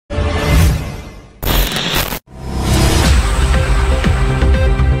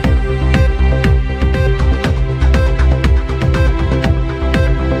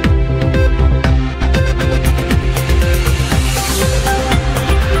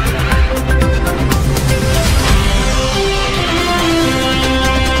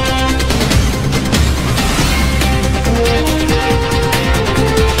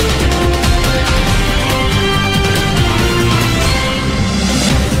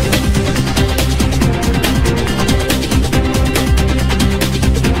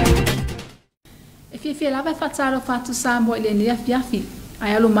mai fataro fatu Samoa ile ni afiafi.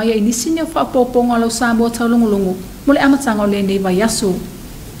 Ai alo mai inisi ne fa poponga lo Samoa Taulogologo. Mole amatanga le nei vai aso.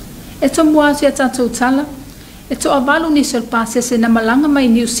 E to mua se tatou tala. E to avalu ni sel pase se na malanga mai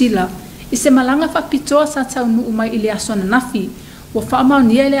New Zealand. I se malanga fa pitoa sa tau nu mai ile aso na nafi. Wa fa mau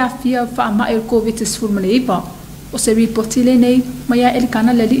ni ele afia fa ma el COVID-19 male iba. O se reportile nei mai el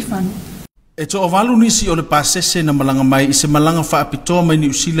kana le lifan. E to avalu nisi o le pasese na malanga mai i se malanga fa apitoa mai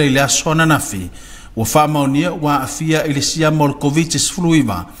New Zealand ile aso na nafi. Wa fa maunia wa afia ile sia mo COVID-19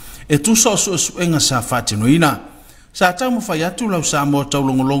 iwa. E tu so enga sa fatinoina. Sa tau mo fai atu lau Samoa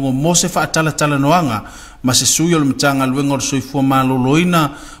Taulogologo mo se fa tala noanga ma se sui o le matanga luenga o le soifua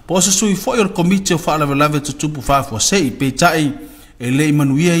maloloina po se sui foi o le komiti o fa lavelave tutupu fafuasei pe tai e le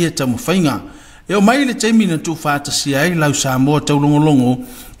imanuia ia tau mo fainga. E o mai le taimi na tu fa atasia ai lau Samoa Taulogologo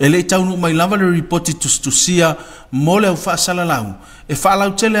e le taunu mai lava le ripoti tustusia mo le au fa salalau e fa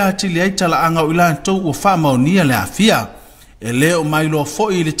lau tele atili ai tala anga o ila tou o fa maunia le afia e le o mai lo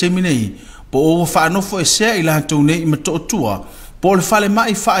foi le taimi nei po o fa no fo se ila tou nei ma to tua po le fale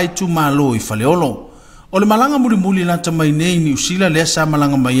mai fa ai tu malo i fale olo o le malanga muli la tamai nei New Zealand le sa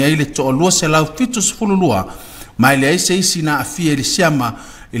malanga mai ai le to lo se lau fitus fululua mai le se sina afia le siama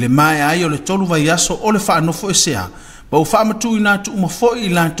ile mai ai o le tolu vai aso o le fa no fo se pa o fa matu ina tu mo fo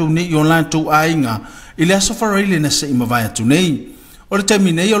ila tou nei o la tou ainga ile aso fa ile na se ima vai tu nei o le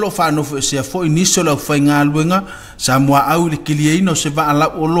terminei o lo fa no fo se fo inicio la fa nga luenga Samoa au le kilieno se va ala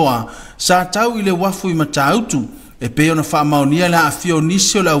o loa sa tau ile wafu i matautu e pe ona fa maunia la afio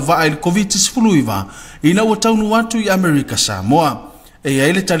inicio la va il COVID-19 iwa ina o tau nu watu i America Samoa e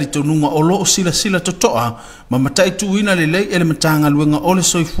ai le talitonunga o lo sila totoa ma matai tu ina le lei ele matanga luenga o le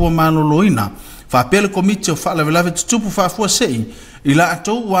soifua maloloina fa pele komiti o fa lavelave tutupu fa fuasei ila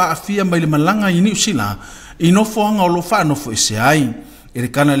atou wa afia mai le malanga i New Zealand ino foanga o lo fa no fo ese ai ele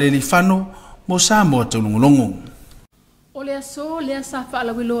kana le lifano mo Samoa Taulogologo. O le aso le sa fa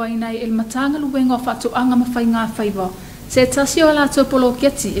la wilo ai nai el matanga luenga fa tu anga mafainga faiva se tasi o la to polo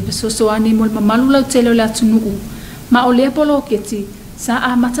keti e besoso ani mo mamalu la tele la tunu ma o le polo keti sa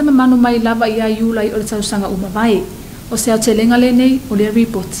a mata manu mai lava ia yula o le tausanga uma vai o se o telenga le nei o le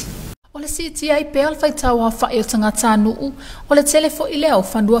report o le CTI pe al fai tawa fa e tanga tanu o le telefo ile o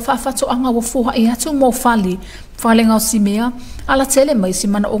fandua fa fa to anga wo fuha ia tu mo fali falenga o simea ala tele mai si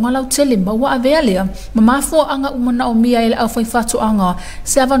mana o ngala tele ma wa avele mama fo anga umana o mia ele au fai fa to anga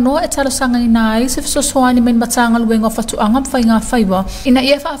se ava no e talo sanga ina ai se so soani men matanga luenga fa to anga fai nga faiva ina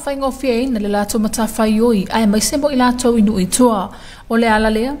ia fa fai ngo fie ina le lato mata fai oi ai mai sembo ila to inu itua o le ala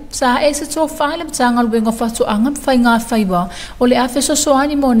lea sa e se to fa le matanga luenga fa to anga fai nga faiva o le afe so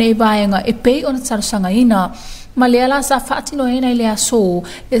soani mo nei baenga e pei ona talo sanga ina Maliala sa fatino ina ile aso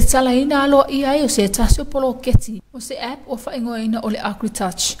e sala ina alo ia o se tasio polo keti o se app o fa ingo ina o le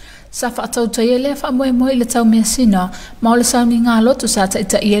agritouch sa fatau tayele fa mo ile tau mesina ma o le sauni nga loto sa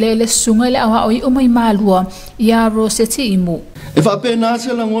ta ile le sunga ile awa o mai malua ia ro seti imu e fa pena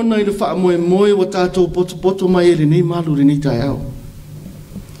se la ngona ile fa mo o tato poto mai ile nei malu ni tai au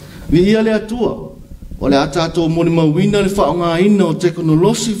vi ia le atua o le atato mo ni mawina le fa nga ina o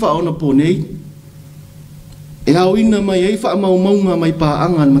teknolosi fa ona ponei e au ina mai ei fa maunga mai pa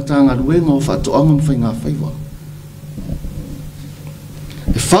anga matanga luenga o fa to anga fainga faiwa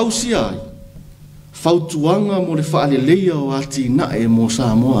e fausi ai fautuanga mo le fa le leia o ati na e mo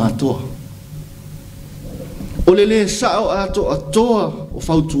Samoa atoa o le sa o ato atoa o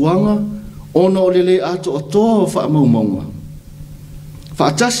fautuanga ona o le ato atoa o fa maunga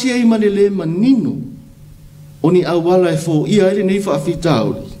fa tasi ai malele manino oni awala e fo ia ele nei fa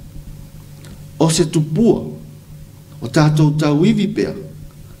fitauli o se tupua o tātou tau iwi pea,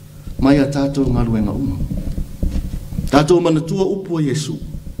 mai a tātou ngaruenga uma. Tātou manatua upua Yesu,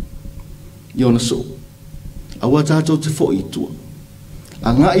 iona so. Awa tātou te fo i tua.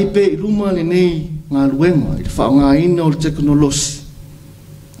 A ngā i pe i luma le nei ngaruenga, i wha ngā ina o le teknolosi.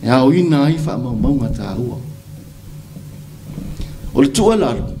 E au ina ai wha maunga tā ua. O le tua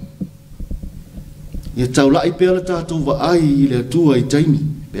laro, i tau lai pea le tātou wa ai i le atua i taimi,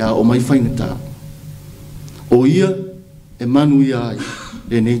 pea o mai whainga tā. O ia, e manu ia ai,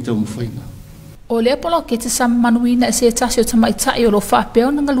 e nei tau mwhainga. O le polo ke te sam manuina e se tasi o tamai tai o lo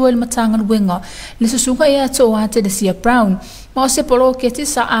whapeo na ngalua il matanga luenga, le susunga ea to o ate de Sia Brown. Ma o se polo ke te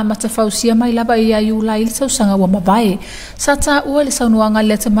sa a matafausia mai laba ia iu lai le tausanga wa mabae. Sa ta ua le saunuanga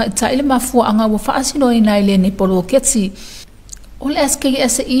le tamai tai le mafua anga wa whaasino ina ile ne polo ke ti. O le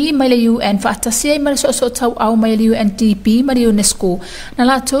SKSE mai le UN whaatasia i mai so tau au mai le UNDP mai le UNESCO na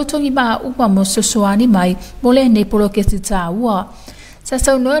la tautongi maa uma mo sosoani mai mo le ne polo ke te tā ua. Sa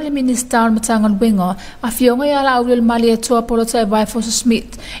saunoa le Minister o Matangal Winga, a fionga ia la aulil mali e toa polo ta e vai Fosa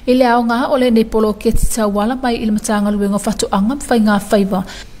Smith, ile au ngā ole ne polo ke tita wala mai ili Matangal Winga fatu anga mwhai ngā whaiva.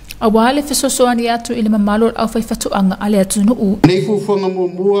 A wale fesosoani atu ili mamalo au whai fatu anga ale atu nuu. Nei fufunga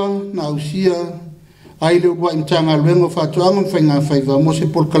mua na ausia, aile ua Matangal Winga fatu anga mwhai ngā whaiva, mo se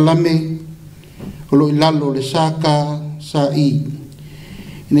pol kalame, olo ilalo le saka sa I.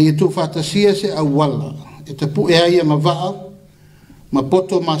 Nei e tu fatasia se au wala, e te pu e aia mawaa, ma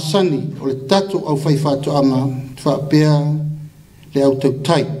poto ma sani o le tatu au whai whātoanga whaapea le au tau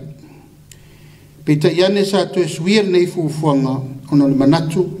tai. Pita iane sa tu e suir nei fufuanga ono le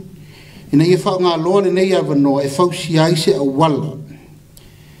manatu, ina ia whao ngā loa le nei awanoa e whausi aise au wala.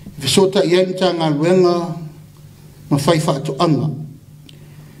 Visota iane ta ngā luenga ma whai whātoanga.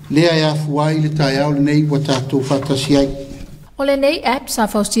 Lea e afuai le tai au le nei wa tātou whātasi ai. O le nei app sa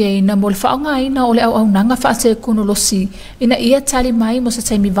fausia ina mo le whaonga ina o le au nanga whaate kunolosi ina ia tali mai mo sa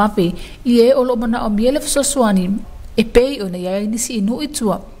taimi vape I e o lo mana o miele fisosuani e pei o na ia inisi inu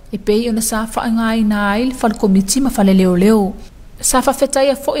itua e pei o na sa whaonga ina ai le whal komiti ma whale leo leo. Sa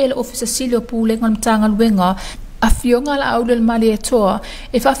whawhetai a fo e le ofisa silio pule ngal mtanga luenga a fionga la au le mali e toa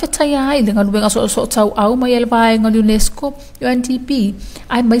e whawhetai ai le ngal luenga so tau au mai ele vai ngal UNESCO UNDP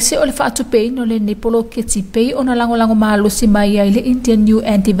ai mai se o le whaatu pei no le nepolo keti pei o na lango malo si mai ai le Indian New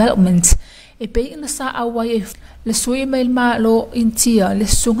and Development e pei na sa awai e le sui mai malo intia le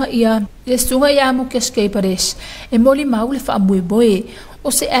sunga ia mo keske pares e moli mau le whaamui boe o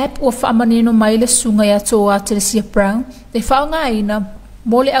se app o whaamanino mai le sunga ia toa Teresia Brown le whaonga ina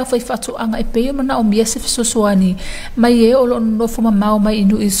mole au fai fatu anga e peo mana o miese fisosoani mai e o lo nofo mamau mai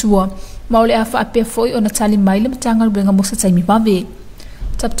inu isua maole a whaapea foi o na tali mai le Matangal Winga mo sa taimi wawe.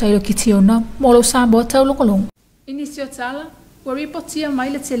 Taptailo ki tiona, molo Samoa Taulogologo. Inisio tala, wa ripotia mai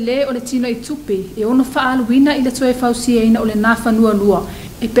le tele o le tino I tupe e ono whaaluina I le toe fausia ina o le nā whanua lua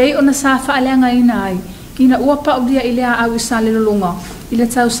e pei o na sa whaaleanga ina ai kina ua paulia I le a au isa le lolonga I le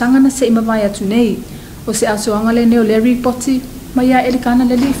tau sangana se imawai atu nei o se asoanga le neo le ripoti Maya elikana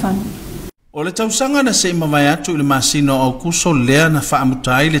le lifan. O le tausanga na se imawai atu I le masino au kuso lea na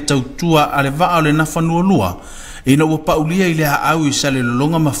whaamutai le tautua a le waa o le na whanua lua ina ua paulia I le au I sa le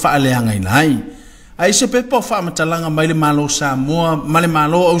lolonga ma whaaleanga ina ai. Ai se pepa o whaamatalanga mai le malo Samoa ma le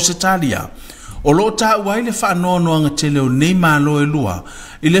malo au se talia. O lo ta wai le whaanoanoanga te leo nei malo e lua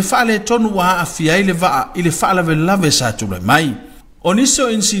I le whaale tonu wa a fia I le waa I le whaalawe lave sa tule mai. O niso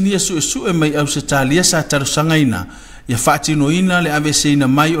insinia su e mai au se talia sa tarusanga ina ia whaatino ina le avese ina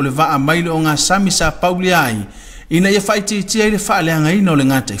mai o le waa mai le o ngā sami sa pauli ai ina ia whaititia I le whaaleanga ina o le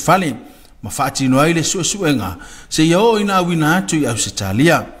ngātai whale ma whaatino ai le suenga se ia o ina awina atu I au se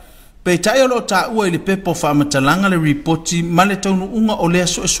talia pe tai o lo ta ua I le pepo whaamatalanga le ripoti ma le taunu unga o lea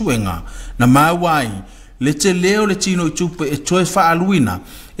suenga na mawai le te leo le tino I tupe e toe whaaluina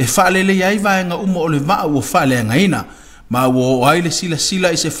e whaalele iai vaenga uma o le waa ua whaaleanga ina ma wo ai le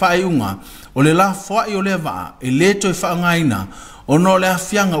sila I se whaeunga o le la fwai o le waa e le toi whaangaina o no le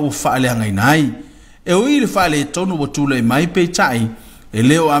afianga ua whaaleanga inai. E ui le whaale tonu wa tula I mai pei tai e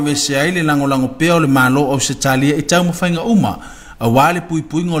leo ave se ai le langolango peo le malo o se talia I tau mawhainga uma a wale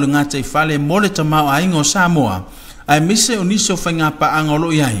pui ngole ngata I whale mole tamau a ingo Samoa ai mise o nisi o whainga pa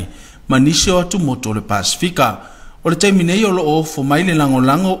angolo iai ma nisi o atu moto le Pasifika o le taiminei o lo ofo mai le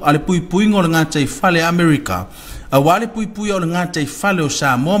langolango a le pui ngole ngata I whale Amerika a wale pui o le ngata I whale o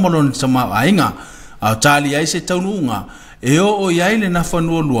Samoa malone tamau a inga a tali ai se taununga e o iai le na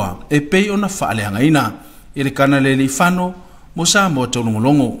whanua lua e pei o na whale anga ina I le kana le li whano mo Samoa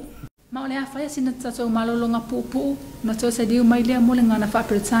Taulogologo. Ma ole a whaia sina tatou malolonga pupu na tau se diu mai lea mole ngana wha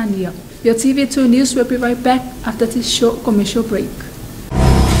Britania. Your TV2 News will be right back after this short commercial break.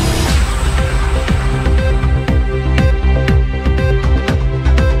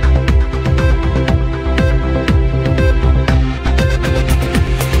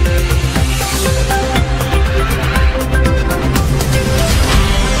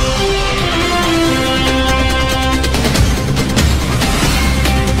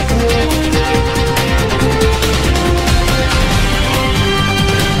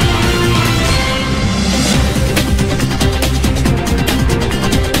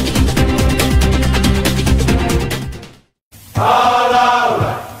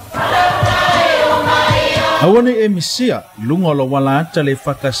 Awane e misia lunga lo wala ata le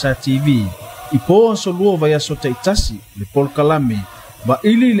EFKS TV I po so lua vai aso taitasi le polkalame ba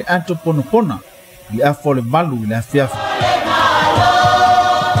ili le anto ponopona le afo le valu le afiafu.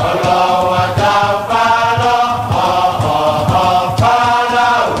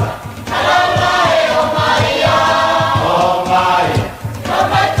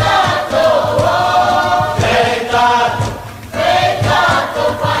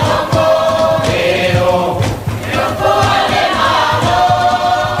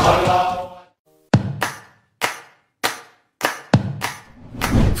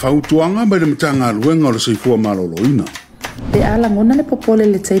 whautuanga mai le matanga luenga o le seifua maloloina. Le ala ngona le popole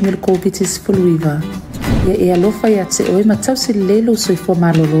le taimi le COVID-19 e alofa ia te oe matausi lelo seifua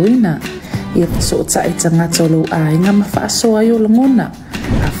maloloina ia so ta e tangata o lo a inga mawhaaso ai o langona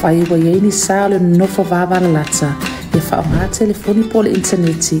a whai wa iaini sa le nofa vava lata e whaonga telefoni po le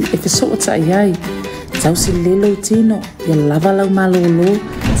interneti e so ta iai tausi lelo I tino ia lava lau malolo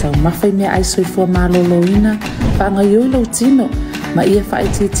tau mawhai mea ai seifua maloloina whaanga ioi lau tino ma ia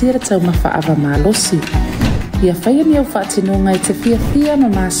whaititira tau mawhaava malosi ia whaia ni au whaatinonga I te fia ma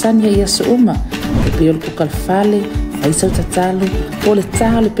maasania ia so uma e peo le kukalfale aisau tatalu o le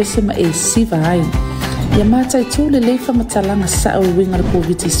taha le pese ma e siva ai ia matai tu le leifa matalanga sa o winga le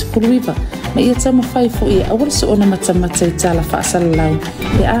COVID-19 ma ia tau mawhai fo ia awara so ona matamata I tala whaasala lau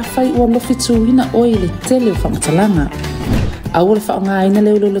e a whai ua lofi tuina oi le tele o whamatalanga awara whaonga ina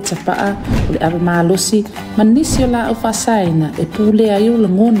leo le tapaa o le aba maalosi ma nisi o la au whaasaina e pule ai o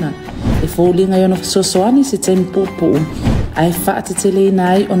langona e fōlinga i ona whasosoani se taimi pōpō ai whaatetele ina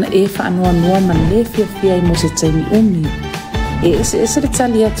ai ona e whaanoa ma le fia I mo se taimi umi e ese le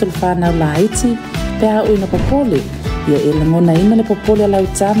tali atu le whanau la Haiti pēa o ina popole ia e langona ina le popole lau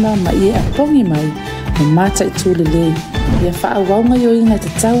tama ma ia apongi mai ma mata I tūle le ia whaawaunga i o inga te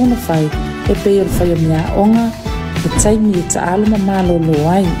tau na whai e pēo le whai o mea onga e taimi e ta aluma malolo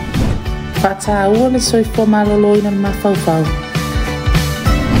ai whaataa ua le soifua malolo ina mawhauwhau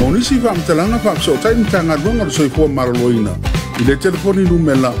Monisi whaamtalanga whaapso taimi tanga runga le soifua maloloina I le telefoni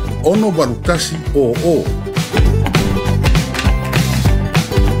numela ono barutasi o.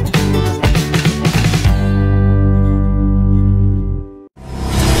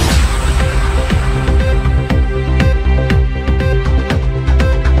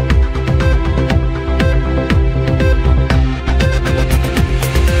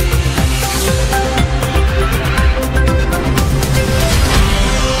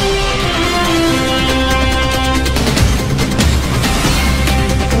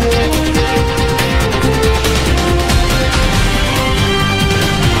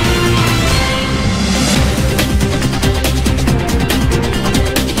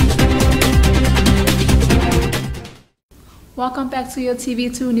 Welcome back to your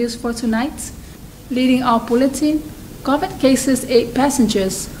TV2 news for tonight. Leading our bulletin, COVID cases 8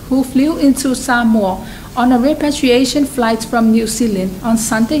 passengers who flew into Samoa on a repatriation flight from New Zealand on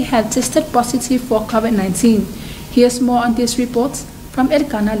Sunday have tested positive for COVID-19. Here's more on this report from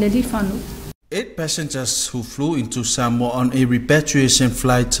Elkana Ledifanu. 8 passengers who flew into Samoa on a repatriation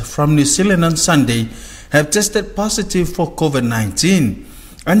flight from New Zealand on Sunday have tested positive for COVID-19.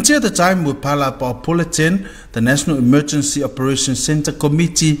 Until the time we pile up our bulletin, the National Emergency Operations Center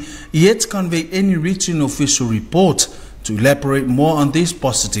Committee yet convey any written official report to elaborate more on these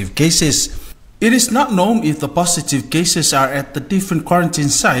positive cases. It is not known if the positive cases are at the different quarantine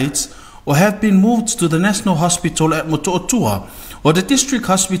sites or have been moved to the National Hospital at Motuotua or the District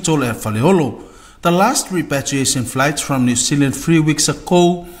Hospital at Faleolo. The last repatriation flight from New Zealand 3 weeks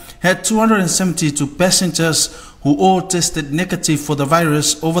ago had 272 passengers who all tested negative for the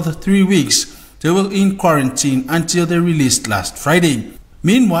virus over the 3 weeks they were in quarantine until they released last Friday.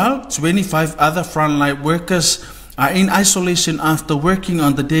 Meanwhile, 25 other frontline workers are in isolation after working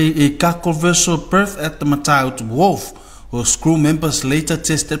on the day a controversial berth at the Matautu Wharf, whose crew members later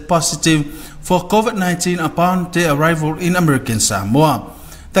tested positive for COVID-19 upon their arrival in American Samoa.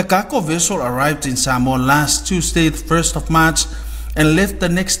 The cargo vessel arrived in Samoa last Tuesday, the 1st of March, and left the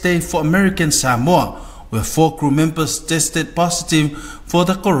next day for American Samoa, where 4 crew members tested positive for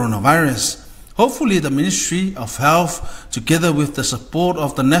the coronavirus. Hopefully, the Ministry of Health, together with the support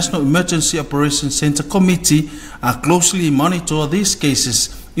of the National Emergency Operations Center Committee, are closely monitor these cases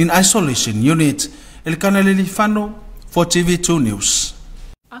in isolation unit. Elkana Lelifano for TV2 News.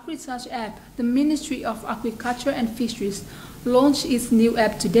 Agriculture app, the Ministry of Agriculture and Fisheries launched its new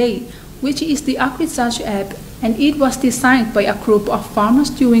app today, which is the Agriculture app, and it was designed by a group of farmers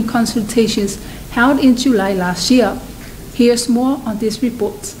during consultations held in July last year. Here's more on this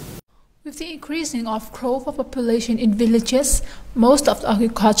report. With the increasing of growth of population in villages, most of the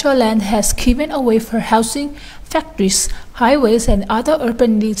agricultural land has given away for housing, factories, highways and other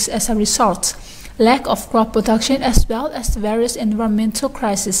urban needs as a result. Lack of crop production as well as various environmental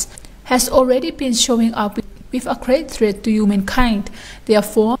crises has already been showing up with a great threat to humankind.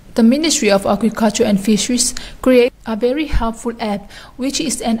 Therefore, the Ministry of Agriculture and Fisheries created a very helpful app, which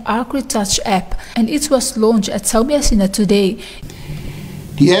is an AgriTouch app, and it was launched at Taulogologo today.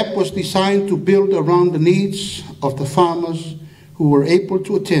 The app was designed to build around the needs of the farmers who were able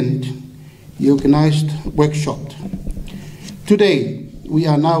to attend the organized workshop. Today, we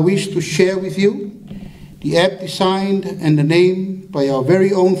are now wished to share with you the app design and the name by our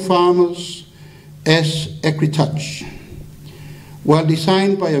very own farmers as AgriTouch. While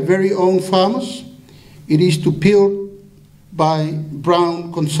designed by our very own farmers, it is to build by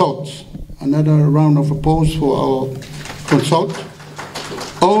Brown Consult, another round of applause for our consult,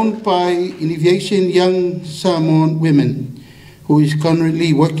 owned by Innovation Young Samoan Women, who is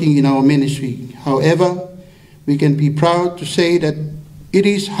currently working in our ministry. However, we can be proud to say that it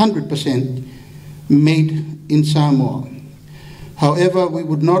is 100% made in Samoa. However, we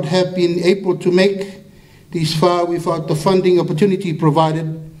would not have been able to make this far without the funding opportunity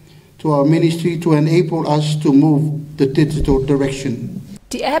provided to our ministry to enable us to move the digital direction.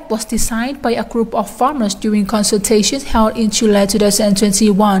 The app was designed by a group of farmers during consultations held in July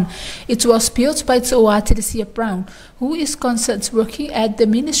 2021. It was built by Taulogologo Brown, who is consultant working at the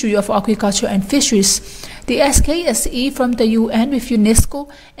Ministry of Agriculture and Fisheries. The SKSE from the UN with UNESCO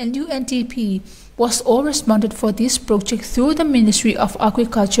and UNDP was all responded for this project through the Ministry of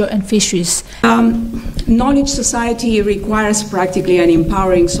Agriculture and Fisheries. Knowledge society requires practically an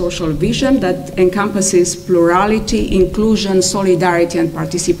empowering social vision that encompasses plurality, inclusion, solidarity, and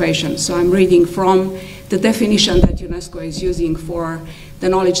participation. So I'm reading from the definition that UNESCO is using for the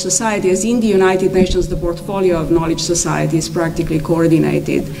knowledge society. As in the United Nations, the portfolio of knowledge society is practically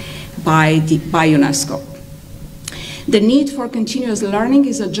coordinated by UNESCO. The need for continuous learning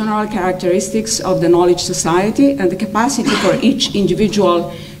is a general characteristic of the knowledge society, and the capacity for each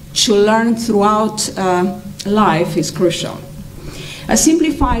individual to learn throughout life is crucial. A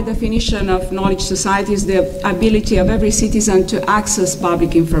simplified definition of knowledge society is the ability of every citizen to access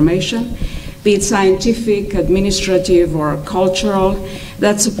public information, be it scientific, administrative, or cultural,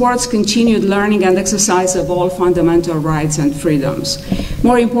 that supports continued learning and exercise of all fundamental rights and freedoms.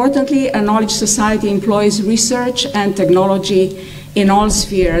 More importantly, a knowledge society employs research and technology in all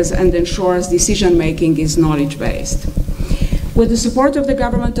spheres and ensures decision-making is knowledge-based. With the support of the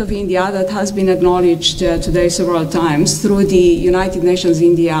Government of India, that has been acknowledged today several times through the United Nations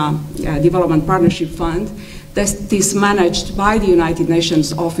India Development Partnership Fund, that is managed by the United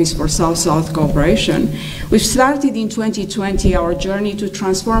Nations Office for South-South Cooperation, we've started in 2020 our journey to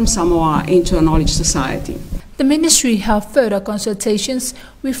transform Samoa into a knowledge society. The ministry held further consultations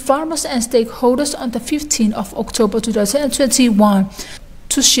with farmers and stakeholders on the 15th of October 2021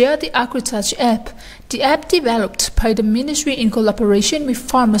 to share the AgriTouch app. The app developed by the ministry in collaboration with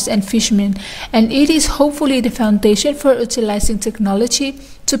farmers and fishermen, and it is hopefully the foundation for utilizing technology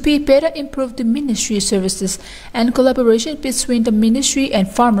to better improve the ministry services and collaboration between the ministry and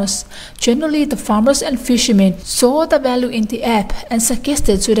farmers. Generally, the farmers and fishermen saw the value in the app and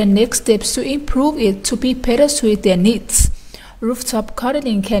suggested to the next steps to improve it to be better suit their needs. Rooftop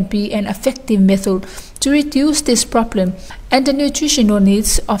gardening can be an effective method to reduce this problem and the nutritional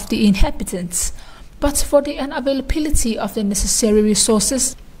needs of the inhabitants. But for the unavailability of the necessary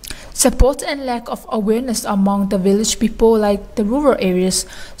resources, support and lack of awareness among the village people like the rural areas,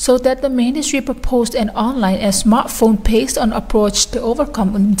 so that the ministry proposed an online and smartphone-based approach to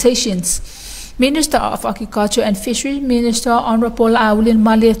overcome limitations. Minister of Agriculture and Fisheries, Minister Honorable Aulin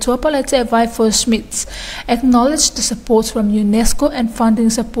Malietoapalete Vifor Smith, acknowledged the support from UNESCO and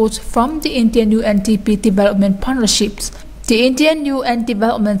funding support from the Indian UNDP Development Partnerships. The Indian UN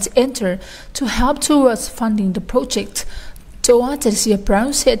Development entered to help towards funding the project. Taulogologo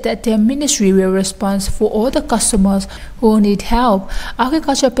Brown said that their ministry will respond for all the customers who need help.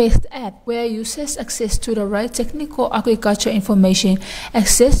 Agriculture-based app where users access to the right technical agriculture information,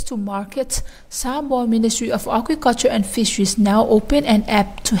 access to markets. Samoa Ministry of Agriculture and Fisheries now open an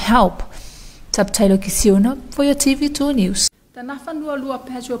app to help. Taulogologo for your TV2 News. The Nafanua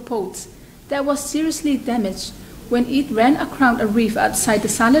petrol boat that was seriously damaged when it ran aground a reef outside the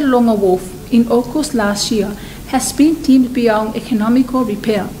Taulogologo Wharf in August last year has been deemed beyond economical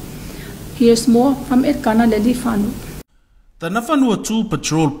repair. Here's more from Edgana Lelifanu. The Nafanua 2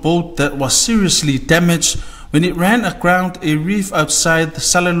 patrol boat that was seriously damaged when it ran aground a reef outside the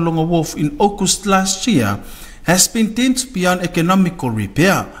Taulogologo Wharf in August last year has been deemed beyond economical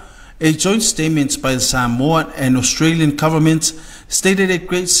repair. A joint statement by the Samoan and Australian governments stated a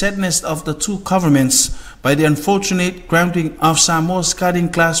great sadness of the two governments by the unfortunate grounding of Samoa's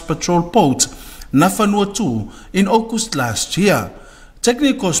guarding-class patrol boat Nafanua 2 in August last year.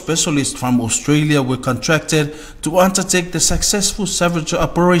 Technical specialists from Australia were contracted to undertake the successful salvage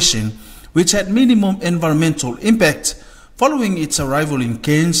operation, which had minimum environmental impact. Following its arrival in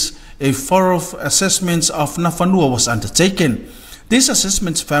Cairns, a thorough assessment of Nafanua was undertaken. These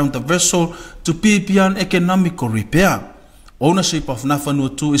assessments found the vessel to be beyond economical repair. ownership of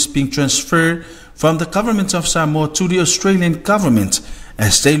Nafanua is being transferred from the government of Samoa to the Australian government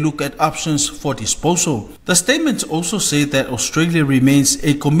as they look at options for disposal. The statement also said that Australia remains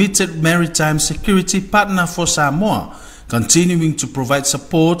a committed maritime security partner for Samoa, continuing to provide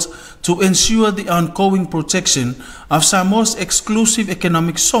support to ensure the ongoing protection of Samoa's exclusive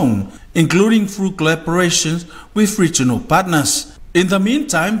economic zone, including through collaborations with regional partners. In the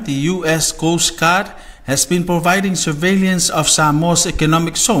meantime, the U.S. Coast Guard has been providing surveillance of Samoa's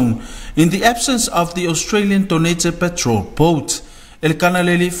economic zone in the absence of the Australian donated patrol boat. Elkana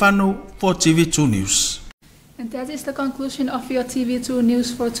Lelifano for TV2 News. And that is the conclusion of your TV2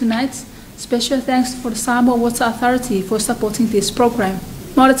 News for tonight. Special thanks for the Samoa Water Authority for supporting this program.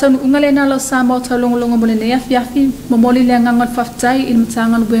 Mauratan ungalena lo Samoa Taulogologo molenea fiafi momoli lengangon faftai in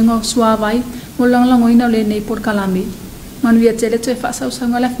matangan buengo suawai molanglango ina le nei por kalami. Manuia tele to fa sa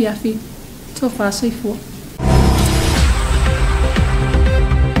usanga la fiafi to fa so ifo.